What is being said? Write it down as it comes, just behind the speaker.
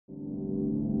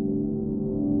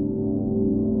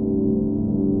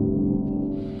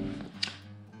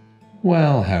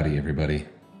Well, howdy everybody.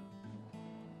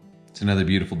 It's another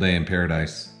beautiful day in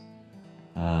paradise.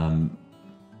 I'm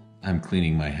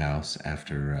cleaning my house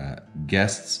after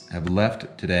guests have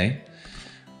left today,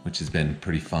 which has been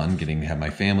pretty fun getting to have my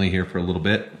family here for a little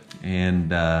bit.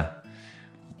 And I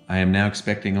am now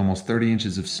expecting almost 30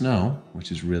 inches of snow,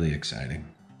 which is really exciting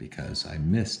because I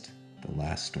missed the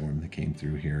last storm that came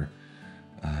through here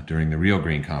during the Real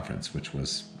Green Conference, which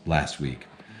was last week.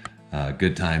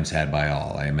 Good times had by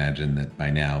all. I imagine that by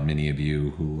now many of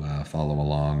you who follow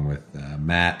along with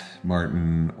Matt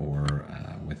Martin or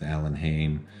with Alan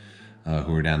Hain,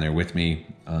 who are down there with me,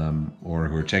 or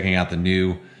who are checking out the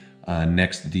new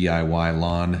N-Ext DIY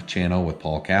Lawn channel with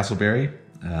Paul Castleberry.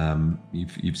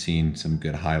 You've seen some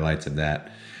good highlights of that.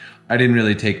 I didn't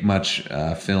really take much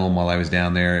film while I was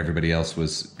down there. Everybody else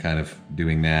was kind of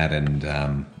doing that,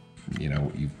 and you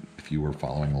know, if you were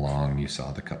following along, you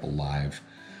saw the couple live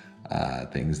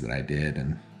things that I did,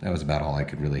 and that was about all I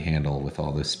could really handle with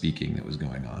all the speaking that was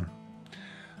going on.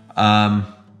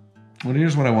 Well,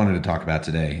 here's what I wanted to talk about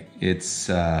today. It's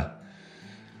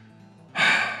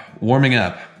warming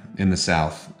up in the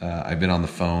South. I've been on the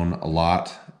phone a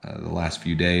lot the last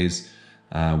few days.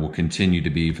 Will continue to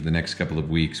be for the next couple of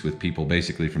weeks with people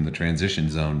basically from the transition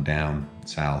zone down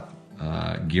south,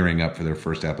 gearing up for their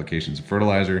first applications of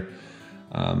fertilizer,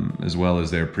 as well as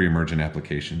their pre-emergent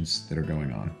applications that are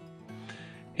going on.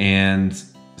 And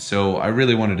so I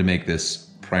really wanted to make this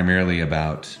primarily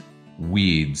about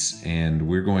weeds, and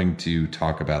we're going to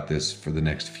talk about this for the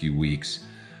next few weeks,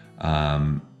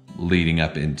 leading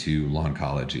up into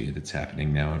Lawncology that's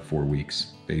happening now in 4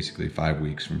 weeks, basically 5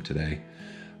 weeks from today,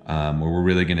 where we're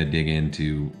really going to dig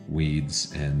into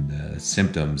weeds and the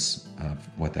symptoms of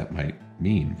what that might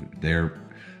mean, their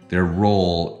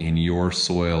role in your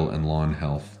soil and lawn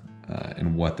health,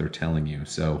 and what they're telling you.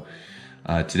 So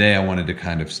today I wanted to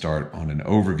kind of start on an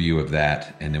overview of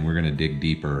that, and then we're going to dig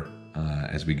deeper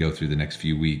as we go through the next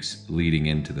few weeks leading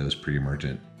into those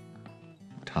pre-emergent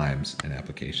times and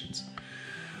applications.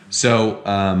 So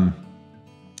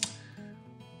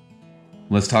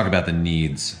let's talk about the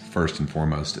needs first and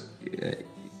foremost.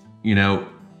 You know,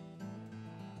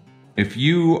 if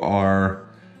you are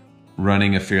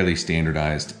running a fairly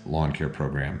standardized lawn care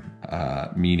program,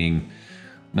 meaning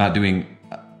not doing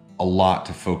a lot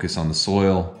to focus on the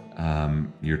soil,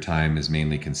 your time is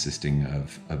mainly consisting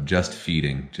of just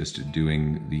feeding, just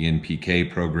doing the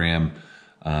NPK program,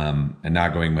 and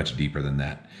not going much deeper than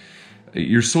that.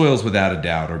 Your soils, without a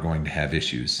doubt, are going to have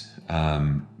issues.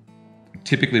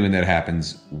 Typically when that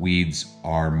happens, weeds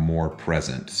are more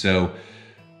present. So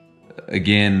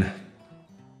again,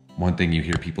 one thing you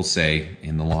hear people say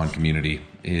in the lawn community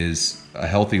is a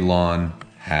healthy lawn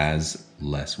has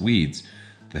less weeds.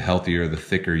 The healthier, the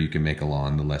thicker you can make a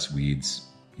lawn, the less weeds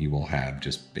you will have,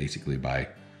 just basically by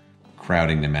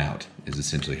crowding them out is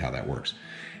essentially how that works.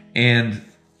 And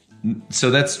so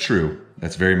that's true.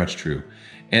 That's very much true.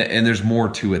 And there's more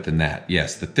to it than that.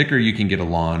 Yes, the thicker you can get a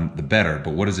lawn, the better.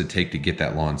 But what does it take to get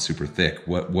that lawn super thick?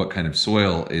 What kind of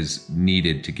soil is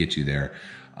needed to get you there?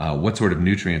 What sort of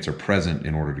nutrients are present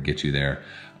in order to get you there?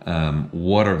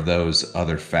 What are those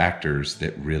other factors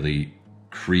that really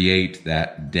create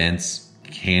that dense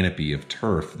canopy of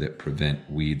turf that prevent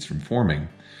weeds from forming?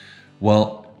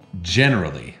 Well,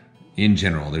 in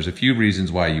general, there's a few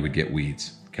reasons why you would get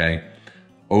weeds, okay?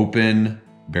 Open,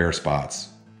 bare spots.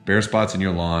 Bare spots in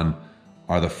your lawn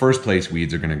are the first place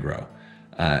weeds are going to grow.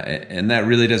 And that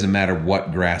really doesn't matter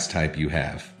what grass type you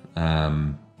have.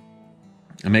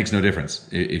 It makes no difference.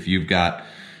 If you've got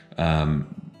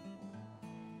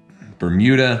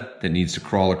Bermuda that needs to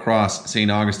crawl across, St.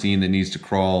 Augustine that needs to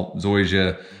crawl,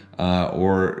 zoysia,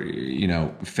 or you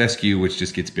know, fescue, which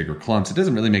just gets bigger clumps, it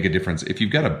doesn't really make a difference. If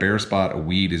you've got a bare spot, a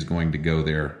weed is going to go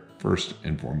there first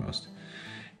and foremost.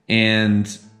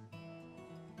 And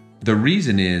the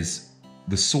reason is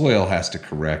the soil has to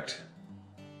correct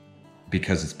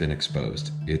because it's been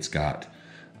exposed. It's got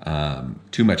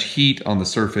too much heat on the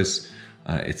surface.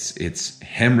 It's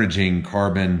hemorrhaging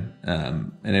carbon,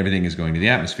 and everything is going to the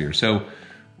atmosphere. So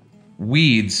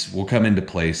weeds will come into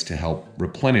place to help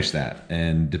replenish that.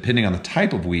 And depending on the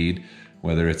type of weed,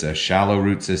 whether it's a shallow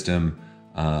root system,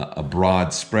 a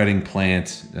broad spreading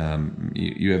plant,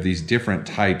 you have these different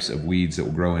types of weeds that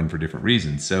will grow in for different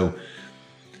reasons. So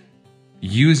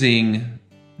using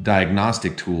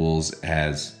diagnostic tools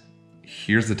as,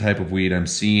 here's the type of weed I'm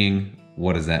seeing,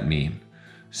 what does that mean?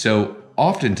 So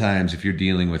oftentimes if you're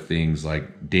dealing with things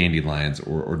like dandelions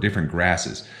or different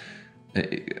grasses,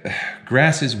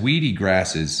 weedy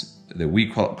grasses that we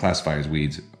classify as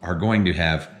weeds are going to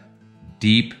have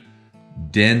deep,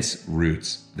 dense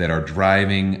roots that are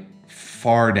driving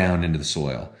far down into the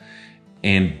soil.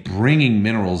 and bringing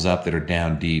minerals up that are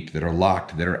down deep, that are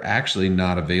locked, that are actually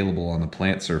not available on the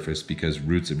plant surface because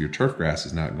roots of your turf grass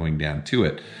is not going down to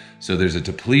it. So there's a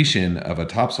depletion of a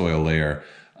topsoil layer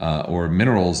or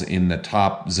minerals in the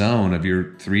top zone of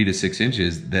your 3 to 6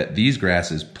 inches that these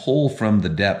grasses pull from the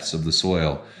depths of the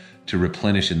soil to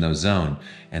replenish in those zones.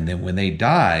 And then when they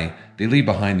die, they leave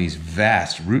behind these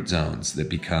vast root zones that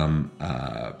become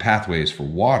pathways for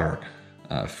water,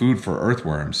 food for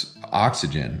earthworms,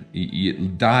 oxygen.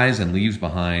 It dies and leaves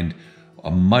behind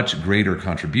a much greater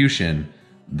contribution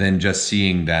than just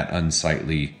seeing that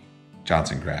unsightly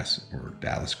Johnson grass or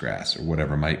Dallas grass or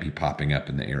whatever might be popping up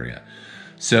in the area.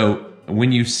 So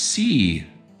when you see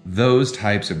those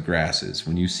types of grasses,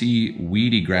 when you see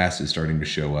weedy grasses starting to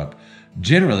show up,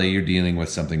 generally you're dealing with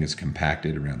something that's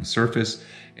compacted around the surface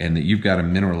and that you've got a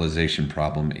mineralization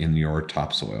problem in your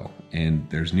topsoil and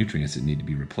there's nutrients that need to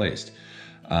be replaced.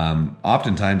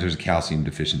 Oftentimes there's a calcium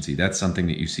deficiency. That's something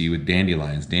that you see with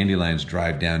dandelions. Dandelions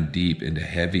drive down deep into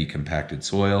heavy compacted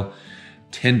soil,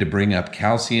 tend to bring up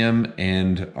calcium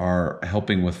and are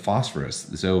helping with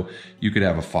phosphorus. So you could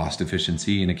have a phos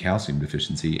deficiency and a calcium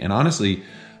deficiency. And honestly,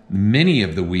 many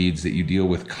of the weeds that you deal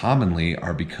with commonly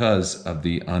are because of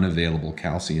the unavailable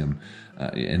calcium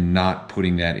and not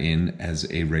putting that in as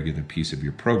a regular piece of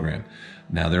your program.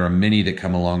 Now, there are many that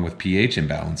come along with pH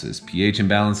imbalances. pH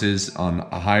imbalances on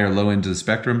a high or low end of the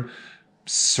spectrum,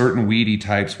 certain weedy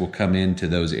types will come into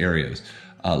those areas.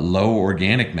 Low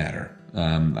organic matter.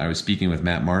 I was speaking with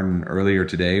Matt Martin earlier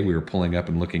today. We were pulling up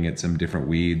and looking at some different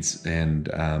weeds and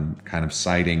kind of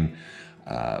citing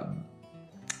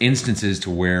instances to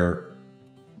where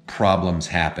problems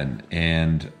happen.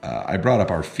 And I brought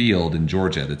up our field in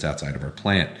Georgia that's outside of our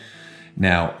plant.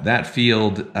 Now, that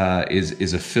field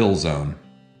is a fill zone.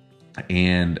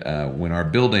 And when our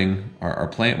building, our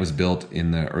plant was built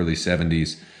in the early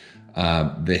 70s,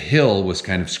 the hill was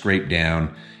kind of scraped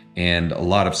down and a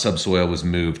lot of subsoil was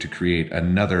moved to create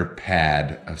another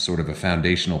pad, a sort of a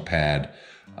foundational pad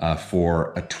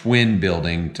for a twin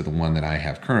building to the one that I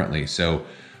have currently. So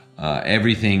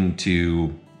everything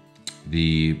to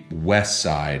the west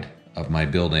side of my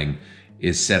building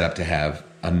is set up to have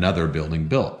another building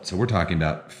built. So we're talking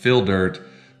about fill dirt,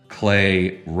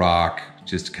 clay, rock,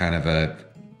 just kind of a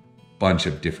bunch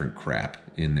of different crap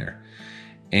in there.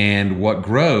 And what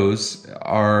grows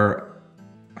are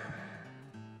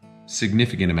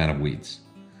significant amount of weeds.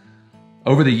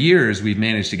 Over the years, we've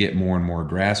managed to get more and more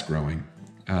grass growing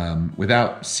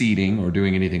without seeding or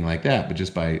doing anything like that, but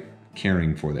just by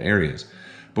caring for the areas.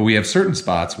 But we have certain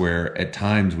spots where at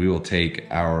times we will take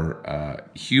our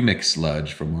humic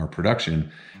sludge from our production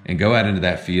and go out into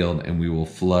that field and we will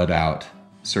flood out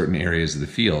certain areas of the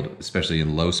field, especially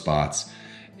in low spots.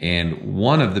 And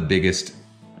one of the biggest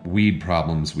weed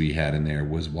problems we had in there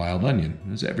was wild onion.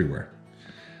 It was everywhere.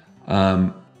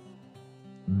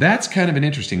 That's kind of an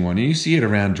interesting one. And you see it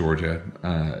around Georgia,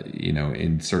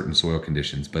 in certain soil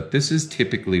conditions, but this is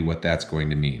typically what that's going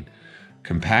to mean.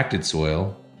 Compacted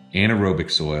soil, anaerobic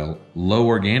soil, low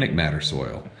organic matter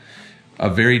soil, a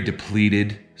very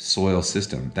depleted soil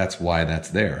system. That's why that's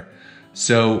there.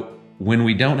 So when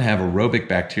we don't have aerobic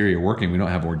bacteria working, we don't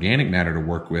have organic matter to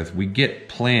work with, we get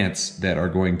plants that are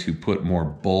going to put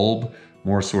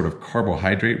more sort of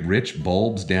carbohydrate rich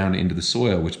bulbs down into the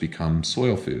soil, which become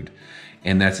soil food.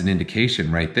 And that's an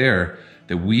indication right there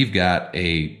that we've got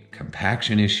a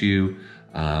compaction issue,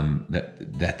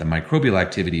 that the microbial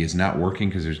activity is not working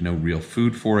because there's no real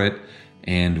food for it,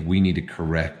 and we need to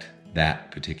correct that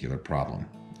particular problem,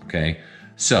 okay?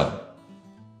 So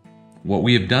what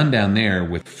we have done down there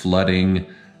with flooding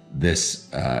this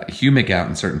humic out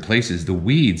in certain places, the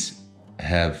weeds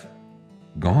have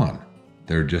gone.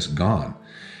 They're just gone.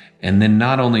 And then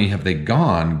not only have they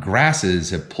gone, grasses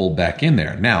have pulled back in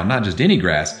there. Now, not just any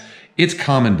grass, it's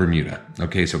common Bermuda.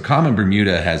 Okay, so common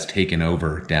Bermuda has taken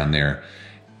over down there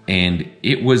and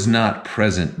it was not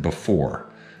present before.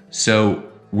 So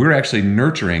we're actually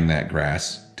nurturing that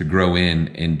grass to grow in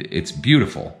and it's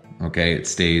beautiful. Okay, it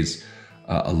stays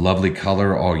a lovely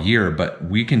color all year, but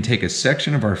we can take a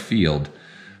section of our field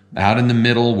out in the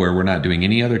middle where we're not doing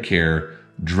any other care,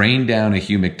 drain down a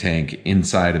humic tank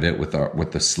inside of it with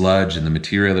the sludge and the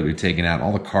material that we've taken out,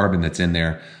 all the carbon that's in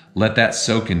there, let that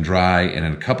soak and dry, and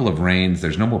in a couple of rains,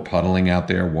 there's no more puddling out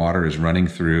there, water is running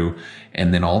through,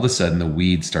 and then all of a sudden the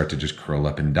weeds start to just curl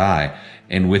up and die.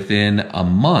 And within a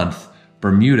month,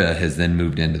 Bermuda has then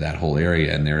moved into that whole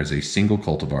area, and there is a single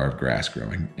cultivar of grass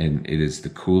growing, and it is the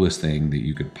coolest thing that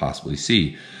you could possibly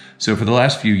see. So for the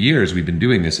last few years, we've been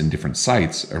doing this in different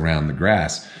sites around the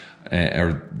grass,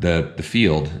 or the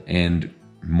field, and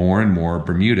more and more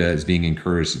Bermuda is being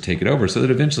encouraged to take it over so that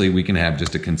eventually we can have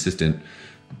just a consistent,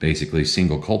 basically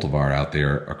single cultivar out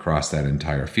there across that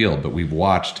entire field. But we've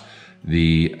watched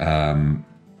the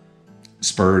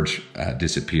spurge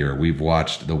disappear. We've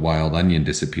watched the wild onion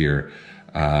disappear.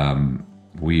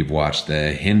 We've watched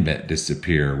the henbit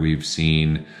disappear. We've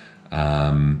seen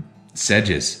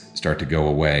sedges start to go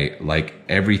away. Like,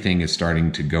 everything is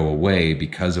starting to go away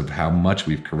because of how much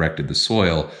we've corrected the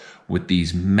soil with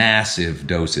these massive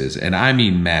doses. And I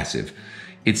mean massive.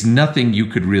 It's nothing you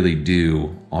could really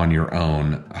do on your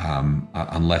own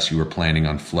unless you were planning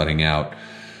on flooding out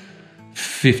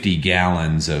 50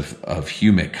 gallons of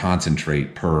humic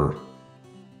concentrate per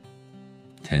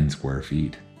 10 square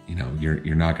feet. You know,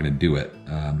 you're not going to do it.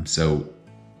 So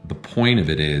the point of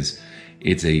it is,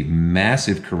 it's a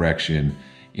massive correction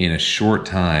in a short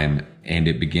time, and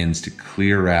it begins to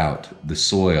clear out the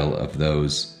soil of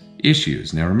those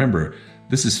issues. Now remember,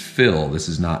 this is fill. This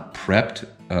is not prepped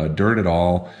dirt at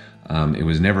all. It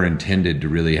was never intended to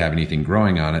really have anything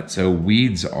growing on it. So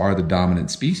weeds are the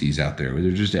dominant species out there.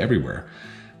 They're just everywhere.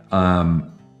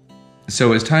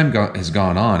 So as time has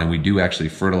gone on and we do actually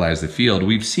fertilize the field,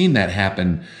 we've seen that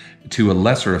happen to a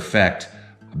lesser effect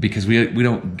because we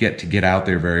don't get out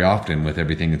there very often with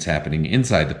everything that's happening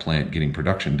inside the plant getting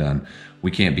production done. We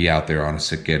can't be out there on a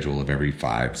schedule of every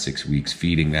 5-6 weeks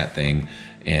feeding that thing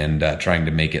and trying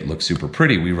to make it look super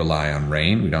pretty. We rely on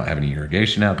rain. We don't have any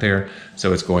irrigation out there,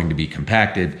 so it's going to be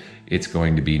compacted. It's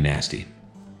going to be nasty.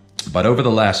 But over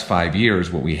the last 5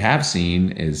 years, what we have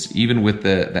seen is, even with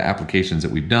the applications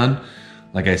that we've done,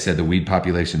 like I said, the weed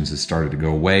populations have started to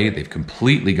go away. They've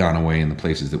completely gone away in the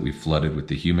places that we've flooded with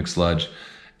the humic sludge.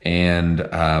 And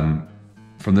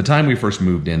from the time we first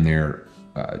moved in there,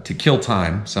 to kill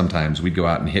time, sometimes we'd go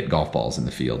out and hit golf balls in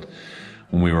the field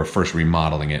when we were first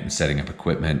remodeling it and setting up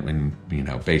equipment. When, you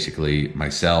know, basically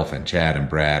myself and Chad and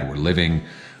Brad were living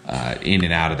in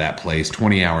and out of that place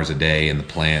 20 hours a day in the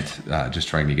plant, just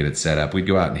trying to get it set up. We'd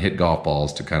go out and hit golf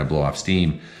balls to kind of blow off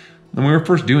steam. When we were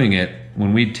first doing it,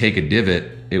 when we'd take a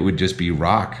divot, it would just be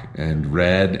rock and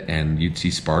red, and you'd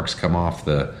see sparks come off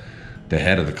the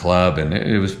head of the club, and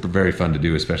it was very fun to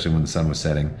do, especially when the sun was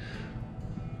setting.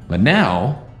 But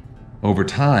now, over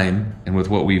time, and with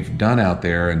what we've done out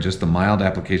there and just the mild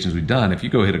applications we've done, if you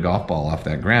go hit a golf ball off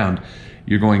that ground,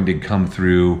 you're going to come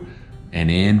through an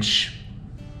inch,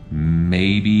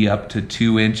 maybe up to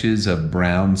 2 inches of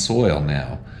brown soil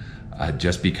now,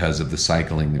 just because of the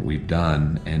cycling that we've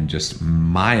done and just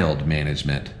mild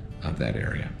management of that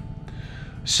area.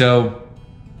 So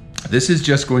this is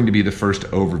just going to be the first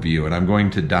overview, and I'm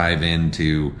going to dive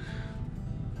into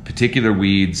particular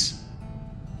weeds,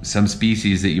 some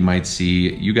species that you might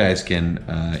see. You guys can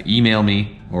email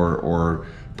me or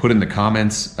put in the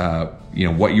comments you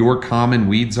know, what your common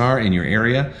weeds are in your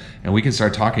area, and we can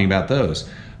start talking about those.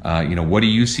 You know, what do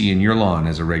you see in your lawn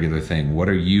as a regular thing? What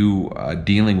are you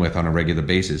dealing with on a regular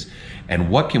basis? And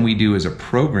what can we do as a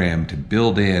program to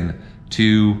build in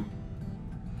to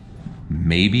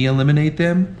maybe eliminate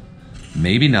them?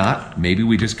 Maybe not. Maybe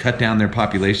we just cut down their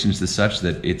populations to such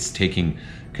that it's taking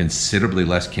considerably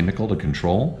less chemical to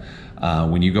control.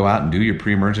 When you go out and do your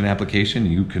pre-emergent application,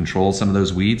 you control some of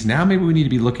those weeds. Now maybe we need to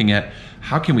be looking at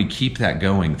how can we keep that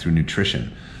going through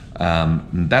nutrition.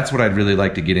 That's what I'd really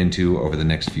like to get into over the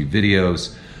next few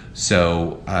videos.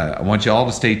 So I want you all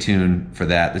to stay tuned for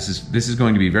that. This is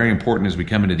going to be very important as we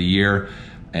come into the year.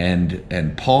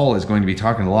 And Paul is going to be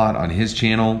talking a lot on his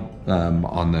channel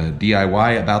on the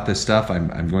DIY about this stuff.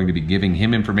 I'm going to be giving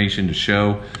him information to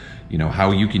show, you know,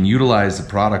 how you can utilize the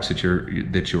products that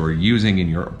you're using in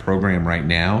your program right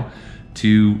now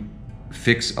to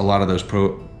fix a lot of those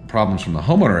problems from the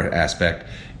homeowner aspect.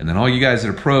 And then all you guys that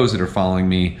are pros that are following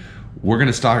me, we're going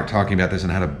to start talking about this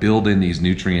and how to build in these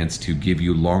nutrients to give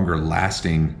you longer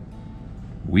lasting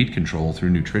weed control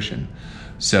through nutrition.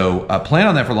 So plan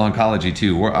on that for Lawncology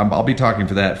too. I'll be talking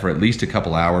for that for at least a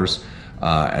couple hours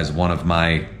as one of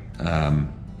my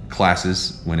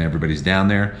classes when everybody's down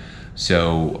there.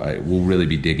 So we'll really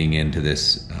be digging into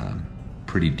this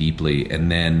pretty deeply.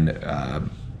 And then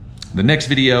the next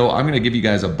video, I'm going to give you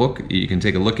guys a book you can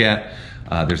take a look at.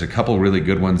 There's a couple really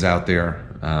good ones out there.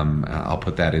 I'll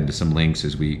put that into some links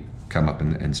as we come up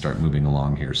and start moving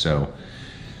along here. So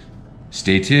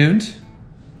stay tuned.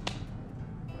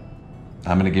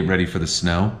 I'm going to get ready for the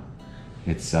snow.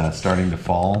 It's starting to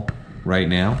fall right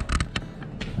now.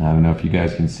 I don't know if you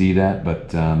guys can see that,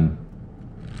 but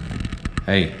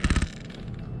hey,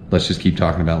 let's just keep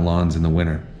talking about lawns in the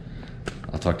winter.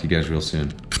 I'll talk to you guys real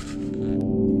soon.